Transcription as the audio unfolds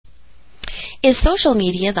Is social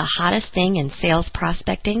media the hottest thing in sales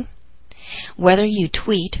prospecting? Whether you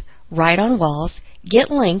tweet, write on walls,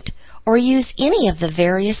 get linked, or use any of the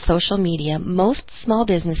various social media, most small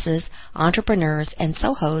businesses, entrepreneurs, and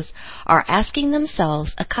SOHOs are asking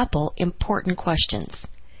themselves a couple important questions.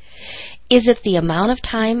 Is the amount of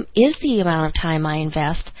time I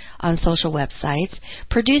invest on social websites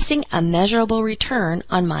producing a measurable return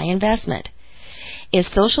on my investment?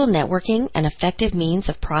 Is social networking an effective means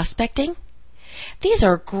of prospecting? These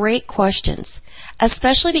are great questions,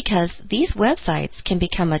 especially because these websites can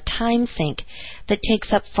become a time sink that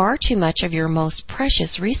takes up far too much of your most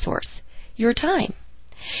precious resource, your time.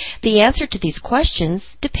 The answer to these questions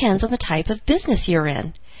depends on the type of business you're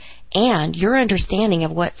in and your understanding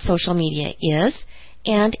of what social media is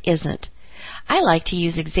and isn't. I like to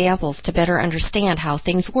use examples to better understand how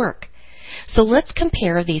things work. So let's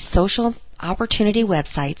compare these social opportunity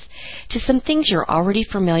websites to some things you're already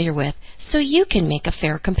familiar with so you can make a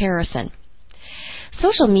fair comparison.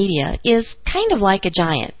 Social media is kind of like a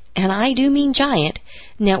giant, and I do mean giant,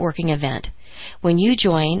 networking event. When you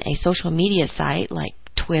join a social media site like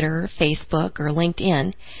Twitter, Facebook, or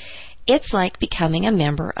LinkedIn, it's like becoming a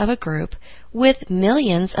member of a group with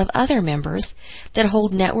millions of other members that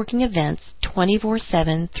hold networking events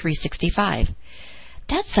 24/7, 365.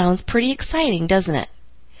 That sounds pretty exciting, doesn't it?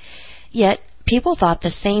 Yet, people thought the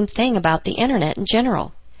same thing about the Internet in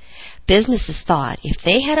general. Businesses thought if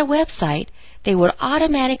they had a website, they would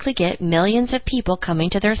automatically get millions of people coming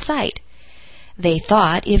to their site. They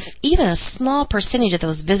thought if even a small percentage of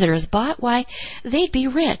those visitors bought, why, they'd be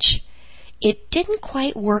rich. It didn't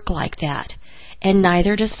quite work like that, and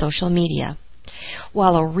neither does social media.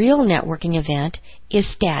 While a real networking event is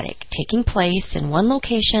static, taking place in one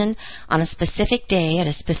location on a specific day at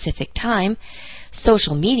a specific time,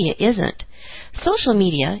 social media isn't. Social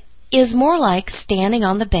media is more like standing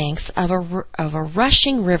on the banks of a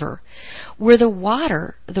rushing river, where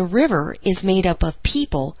the river is made up of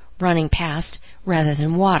people running past rather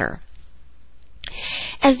than water.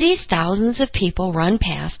 As these thousands of people run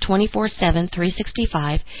past 24/7,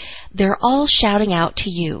 365, they're all shouting out to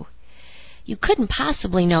you. You couldn't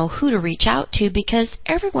possibly know who to reach out to because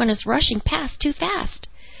everyone is rushing past too fast.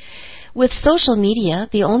 With social media,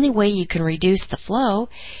 the only way you can reduce the flow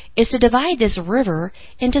is to divide this river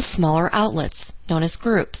into smaller outlets, known as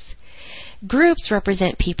groups. Groups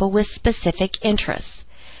represent people with specific interests.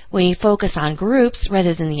 When you focus on groups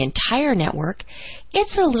rather than the entire network,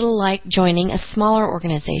 it's a little like joining a smaller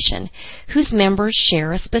organization whose members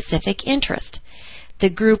share a specific interest. The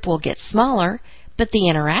group will get smaller, but the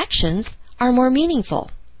interactions are more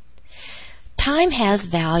meaningful. Time has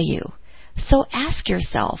value. So ask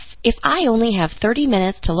yourself, if I only have 30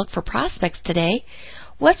 minutes to look for prospects today,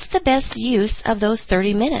 what's the best use of those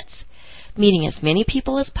 30 minutes? Meeting as many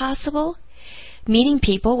people as possible? Meeting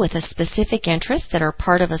people with a specific interest that are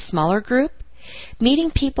part of a smaller group? Meeting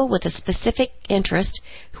people with a specific interest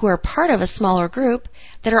who are part of a smaller group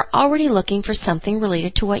that are already looking for something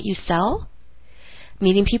related to what you sell?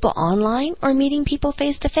 Meeting people online or meeting people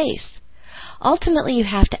face-to-face? Ultimately, you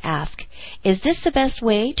have to ask, is this the best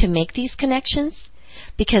way to make these connections?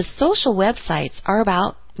 Because social websites are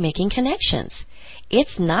about making connections.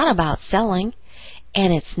 It's not about selling,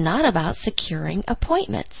 and it's not about securing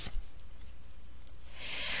appointments.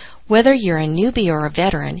 Whether you're a newbie or a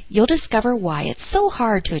veteran, you'll discover why it's so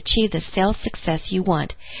hard to achieve the sales success you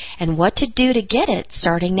want and what to do to get it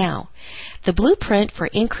starting now. The Blueprint for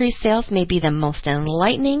Increased Sales may be the most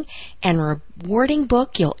enlightening and rewarding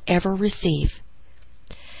book you'll ever receive.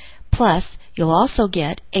 Plus, you'll also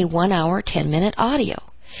get a 1-hour, 10-minute audio.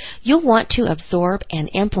 You'll want to absorb and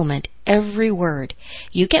implement every word.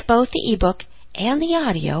 You get both the ebook and the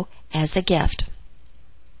audio as a gift.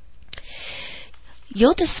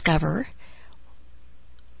 You'll discover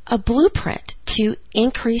a blueprint to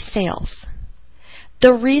increase sales.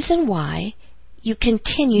 The reason why you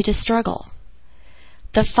continue to struggle.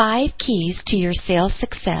 The 5 keys to your sales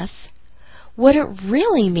success. What it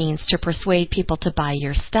really means to persuade people to buy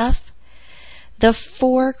your stuff. The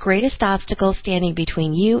 4 greatest obstacles standing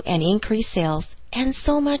between you and increased sales, and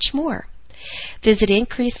so much more. Visit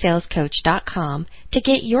IncreaseSalesCoach.com to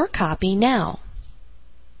get your copy now.